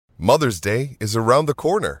Mother's Day is around the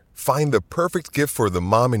corner. Find the perfect gift for the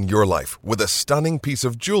mom in your life with a stunning piece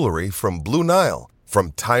of jewelry from Blue Nile.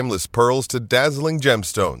 From timeless pearls to dazzling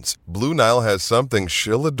gemstones, Blue Nile has something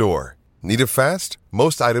she'll adore. Need it fast?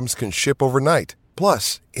 Most items can ship overnight.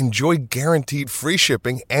 Plus, enjoy guaranteed free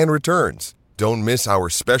shipping and returns. Don't miss our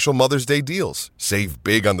special Mother's Day deals. Save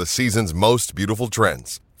big on the season's most beautiful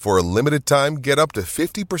trends. For a limited time, get up to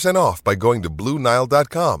 50% off by going to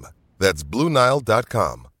BlueNile.com. That's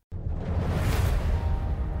BlueNile.com.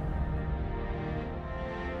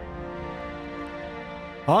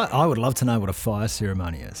 I would love to know what a fire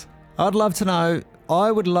ceremony is. I would love to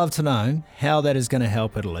know how that is going to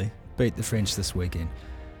help Italy beat the French this weekend.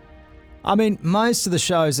 I mean, most of the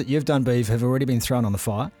shows that you've done, Beef, have already been thrown on the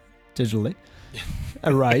fire, digitally,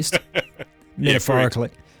 erased,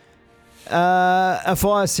 metaphorically. A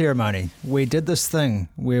fire ceremony. We did this thing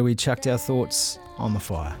where we chucked our thoughts on the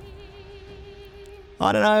fire.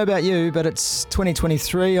 I don't know about you, but it's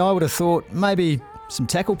 2023. I would have thought maybe some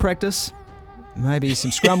tackle practice, maybe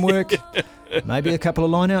some scrum work, maybe a couple of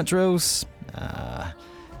line-out drills,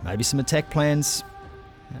 maybe some attack plans.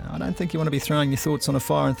 I don't think you want to be throwing your thoughts on a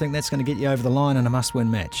fire and think that's going to get you over the line in a must-win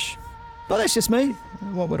match. But that's just me.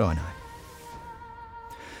 What would I know?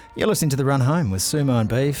 You're listening to The Run Home with Sumo and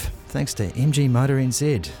Beef, thanks to MG Motor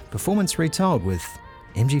NZ. Performance retold with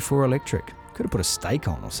MG4 Electric. Could have put a steak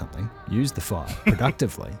on or something. Used the fire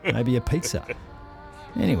productively. Maybe a pizza.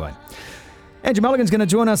 Anyway, Andrew Mulligan's going to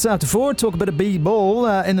join us after 4, talk a bit of B-ball.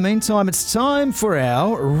 In the meantime, it's time for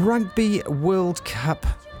our Rugby World Cup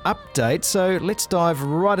update. So let's dive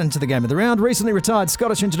right into the game of the round. Recently retired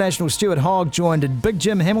Scottish international Stuart Hogg joined Big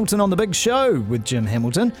Jim Hamilton on The Big Show with Jim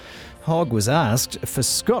Hamilton. Hogg was asked, for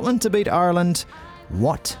Scotland to beat Ireland,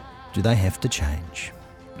 what do they have to change?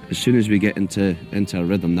 As soon as we get into a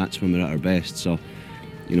rhythm, that's when we're at our best. So,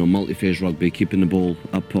 multi-phase rugby, keeping the ball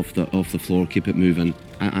up off the floor, keep it moving,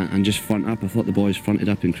 and just front up. I thought the boys fronted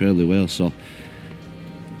up incredibly well. So,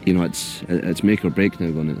 it's make or break now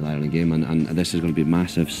going into the Ireland game, and this is going to be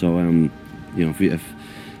massive. So,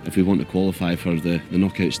 if we want to qualify for the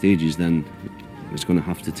knockout stages, then it's going to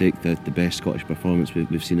have to take the best Scottish performance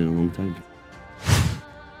we've seen in a long time.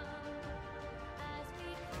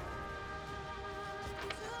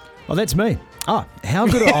 Oh, that's me. How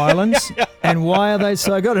good are Ireland and why are they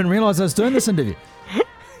so good? I didn't realise I was doing this interview.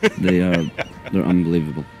 They're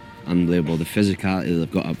unbelievable. Unbelievable. The physicality they've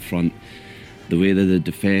got up front, the way that they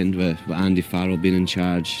defend with Andy Farrell being in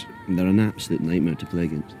charge, they're an absolute nightmare to play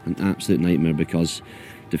against. An absolute nightmare because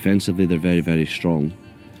defensively they're very, very strong.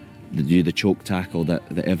 They do the choke tackle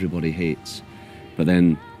that everybody hates. But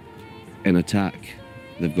then in attack,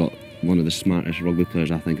 they've got one of the smartest rugby players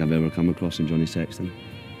I think I've ever come across in Johnny Sexton.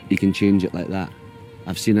 He can change it like that.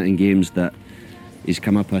 I've seen it in games that he's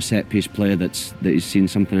come up a set-piece player that he's seen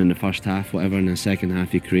something in the first half, whatever, in the second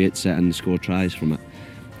half he creates it and score tries from it.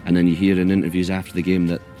 And then you hear in interviews after the game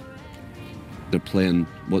that they're playing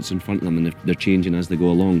what's in front of them and they're changing as they go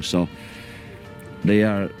along. So they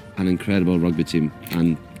are an incredible rugby team,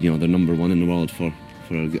 and they're number one in the world for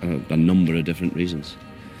a number of different reasons.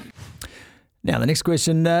 Now the next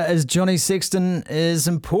question is Johnny Sexton is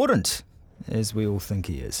important as we all think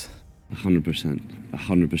he is.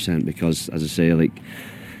 100%, because as I say, like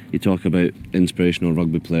you talk about inspirational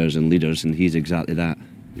rugby players and leaders, and he's exactly that.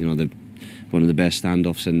 They're one of the best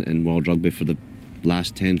standoffs in world rugby for the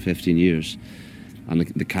last 10-15 years, and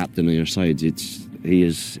the captain on your side, he's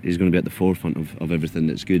going to be at the forefront of everything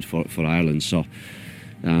that's good for Ireland. So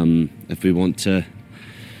if we want to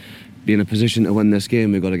be in a position to win this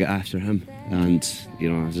game, we've got to get after him, and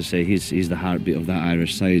as I say, he's the heartbeat of that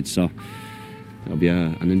Irish side. So it'll be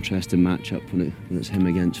an interesting matchup when it's him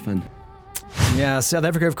against Finn. Yeah, South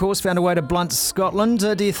Africa, of course, found a way to blunt Scotland.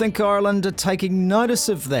 Do you think Ireland are taking notice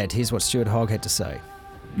of that? Here's what Stuart Hogg had to say.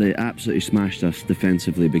 They absolutely smashed us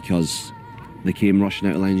defensively because they came rushing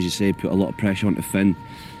out of line, as you say, put a lot of pressure onto Finn.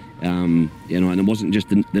 And it wasn't just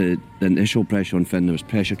the initial pressure on Finn, there was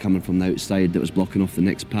pressure coming from the outside that was blocking off the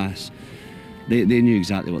next pass. They knew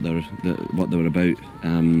exactly what they were about.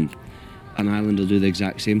 And Ireland will do the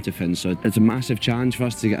exact same to Finn. So it's a massive challenge for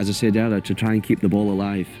us to get, as I said earlier, to try and keep the ball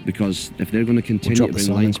alive, because if they're going to continue to bring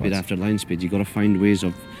line speed after line speed, you've got to find ways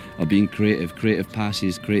of being creative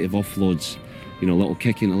passes, creative offloads, little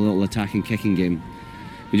kicking, a little attacking kicking game.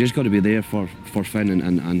 We just got to be there for Finn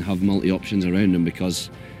and have multi options around him, because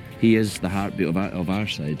he is the heartbeat of our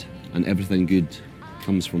side, and everything good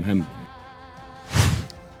comes from him.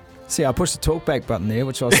 See, I pushed the talkback button there,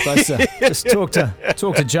 which I was supposed to just talk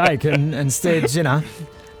to Jake, and instead,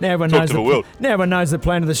 Now everyone Talk to the world. Now everyone knows the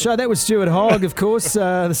plan of the show. That was Stuart Hogg, of course,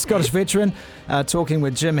 the Scottish veteran, talking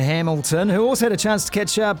with Jim Hamilton, who also had a chance to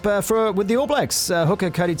catch up with the All Blacks. Hooker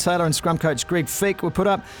Cody Taylor and scrum coach Greg Feek were put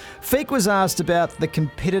up. Feek was asked about the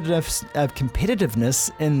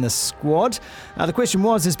competitiveness in the squad. The question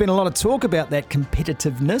was, there's been a lot of talk about that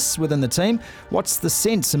competitiveness within the team. What's the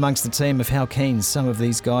sense amongst the team of how keen some of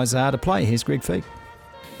these guys are to play? Here's Greg Feek.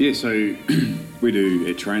 Yeah, so we do,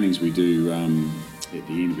 at trainings, we do, at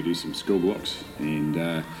the end we do some skill blocks, and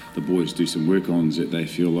the boys do some work-ons that they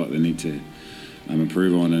feel like they need to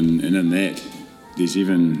improve on, and in that there's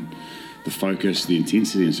even the focus, the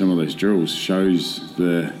intensity in some of those drills shows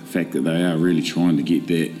the fact that they are really trying to get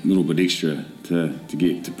that little bit extra to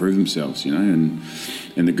prove themselves, you know,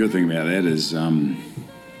 and the good thing about that is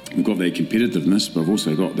we've got that competitiveness, but we've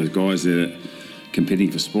also got those guys that are competing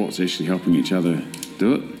for spots, actually helping each other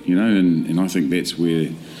do it, you know, and I think that's where,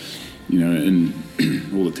 you know, in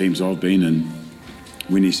all the teams I've been in,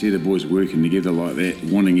 when you see the boys working together like that,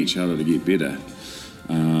 wanting each other to get better,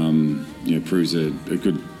 you know, proves a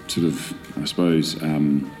good sort of, I suppose,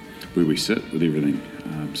 where we sit with everything.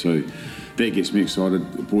 So that gets me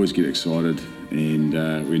excited, the boys get excited, and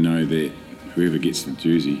we know that whoever gets the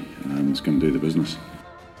jersey is going to do the business.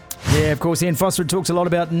 Yeah, of course, Ian Foster talks a lot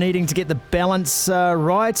about needing to get the balance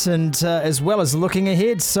right, and as well as looking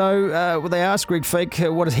ahead. So they asked Greg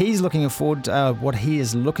Feek what he is looking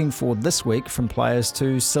for this week from players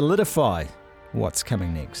to solidify what's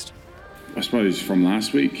coming next. I suppose from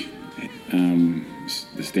last week,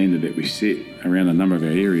 the standard that we set around a number of our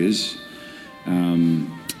areas,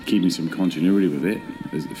 keeping some continuity with that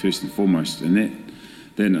is the first and foremost, and that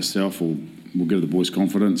in itself will give the boys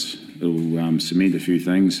confidence. It'll cement a few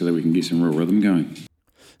things so that we can get some real rhythm going.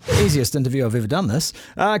 The easiest interview I've ever done this.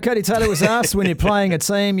 Cody Taylor was asked, when you're playing a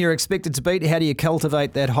team you're expected to beat, how do you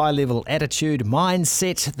cultivate that high-level attitude,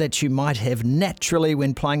 mindset that you might have naturally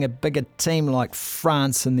when playing a bigger team like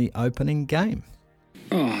France in the opening game?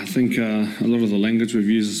 I think a lot of the language we've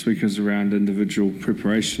used this week is around individual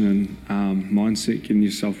preparation and mindset, getting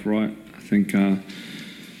yourself right. I think you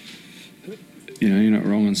know, you're not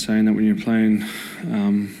wrong in saying that when you're playing,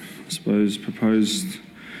 I suppose, proposed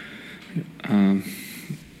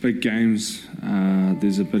big games,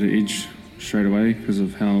 there's a bit of edge straight away because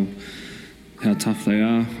of how tough they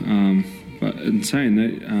are. But in saying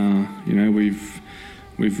that, you know, we've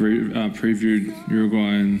previewed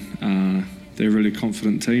Uruguay, and they're a really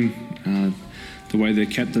confident team. The way their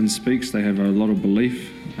captain speaks, they have a lot of belief.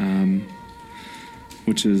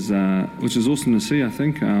 Which is awesome to see. I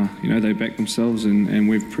think you know, they back themselves, and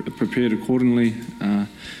we've prepared accordingly.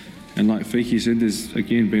 And like Fiki said, there's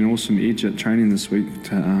again been awesome edge at training this week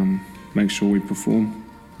to make sure we perform.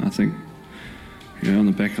 I think, you know, on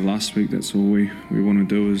the back of last week, that's all we want to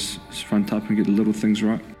do is front up and get the little things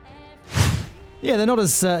right. Yeah, they're not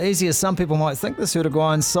as easy as some people might think, this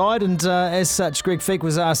Uruguayan side, and as such, Greg Feek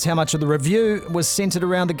was asked how much of the review was centred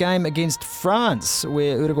around the game against France,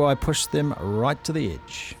 where Uruguay pushed them right to the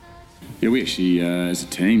edge. Yeah, we actually, as a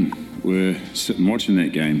team, were sitting watching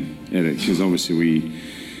that game, because obviously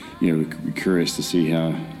we're curious to see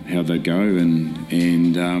how they go, and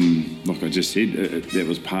like I just said, that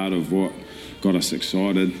was part of what got us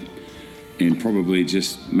excited, and probably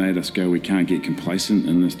just made us go, we can't get complacent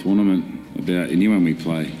in this tournament about anyone we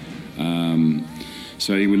play.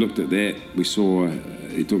 So we looked at that. We saw,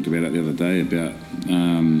 he talked about it the other day, about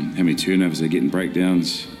how many turnovers they get in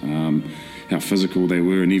breakdowns, how physical they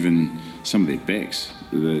were, and even some of their backs,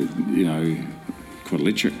 you know, quite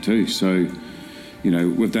electric too. So, you know,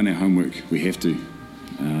 we've done our homework, we have to.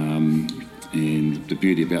 And the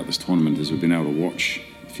beauty about this tournament is we've been able to watch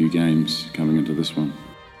a few games coming into this one.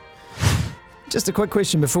 Just a quick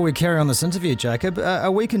question before we carry on this interview, Jacob. Are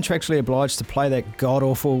we contractually obliged to play that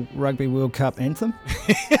god-awful Rugby World Cup anthem?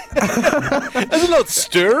 Is it not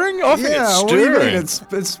stirring? I think it's stirring. It's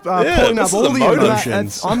pulling up all the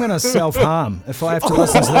emotions. I'm going to self-harm if I have to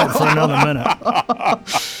listen to that for another minute.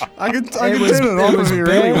 I can turn it off if you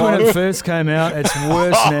really want. When it first came out, it's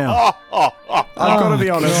worse now. I've got to be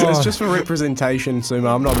honest, it's just for representation,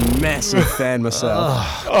 Sumo. I'm not a massive fan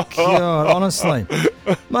myself. Oh, God, honestly.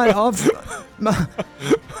 Mate,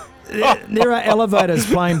 there are elevators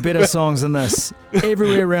playing better songs than this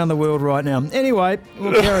everywhere around the world right now. Anyway,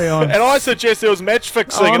 we'll carry on. And I suggest there was match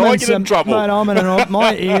fixing, and I get in trouble. Mate,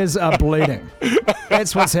 my ears are bleeding.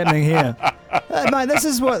 That's what's happening here. Mate, this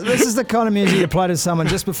is the kind of music you play to someone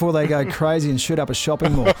just before they go crazy and shoot up a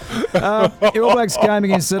shopping mall. The All Blacks game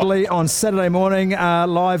against Italy on Saturday morning,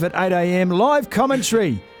 live at 8 a.m. Live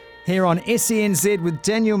commentary here on SENZ with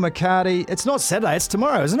Daniel McCarty. It's not Saturday, it's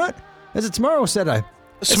tomorrow, isn't it? Is it tomorrow or Saturday?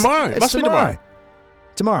 It's tomorrow. It must be tomorrow.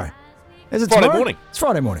 Tomorrow. Is it Friday tomorrow? morning. It's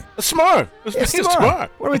Friday morning. It's tomorrow. It's tomorrow.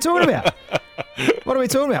 What are we talking about? What are we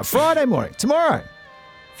talking about? Friday morning. Tomorrow.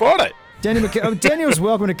 Friday. Daniel's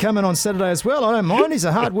welcome to come in on Saturday as well. I don't mind. He's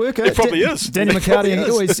a hard worker. He probably is. Daniel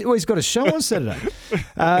McCarty, always got a show on Saturday.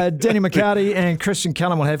 Daniel McCarty and Christian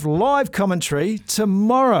Cullen will have live commentary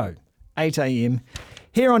tomorrow, 8 a.m,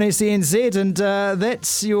 here on SENZ. And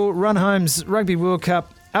that's your Run Homes Rugby World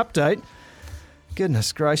Cup update.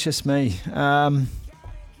 Goodness gracious me.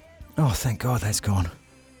 Oh, thank God that's gone.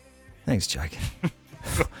 Thanks, Jake.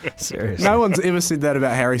 Seriously. No one's ever said that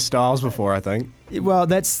about Harry Styles before, I think. Well,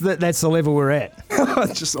 that's the level we're at.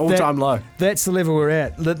 Just all-time low. That's the level we're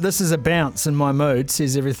at. This is a bounce in my mood,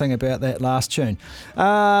 says everything about that last tune.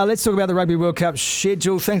 Let's talk about the Rugby World Cup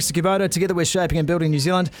schedule. Thanks to Kubota, together we're shaping and building New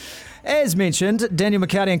Zealand. As mentioned, Daniel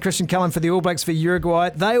McCarty and Christian Cullen for the All Blacks for Uruguay.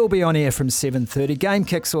 They will be on air from 7:30. Game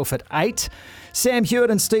kicks off at 8. Sam Hewitt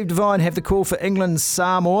and Steve Devine have the call for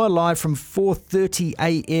England-Samoa live from 4:30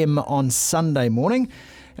 a.m. on Sunday morning.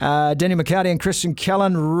 Daniel McCarty and Christian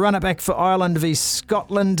Cullen run it back for Ireland v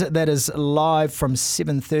Scotland. That is live from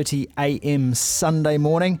 7:30 a.m. Sunday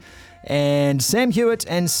morning. And Sam Hewitt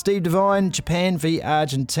and Steve Devine, Japan v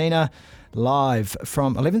Argentina, live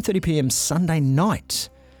from 11:30 p.m. Sunday night.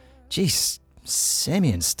 Geez,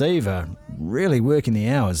 Sammy and Steve are really working the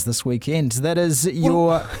hours this weekend. That is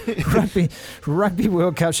your Rugby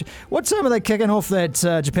World Cup. What time are they kicking off that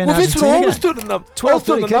Japan-Argentina? Well, that's what I was doing. I was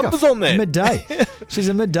doing the numbers on that. Midday. She's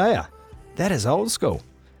a middayer. That is old school.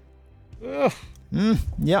 Yeah. I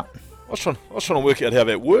was trying to work out how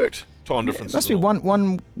that worked. Time difference. Must be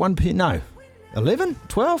 1 p.m. No, 11,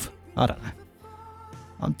 12. I don't know.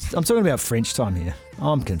 I'm talking about French time here.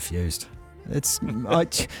 I'm confused. Can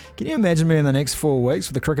you imagine me in the next 4 weeks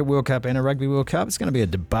with the Cricket World Cup and a Rugby World Cup? It's going to be a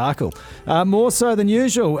debacle. More so than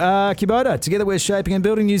usual. Kubota, together we're shaping and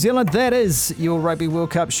building New Zealand. That is your Rugby World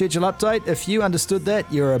Cup schedule update. If you understood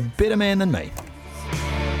that, you're a better man than me.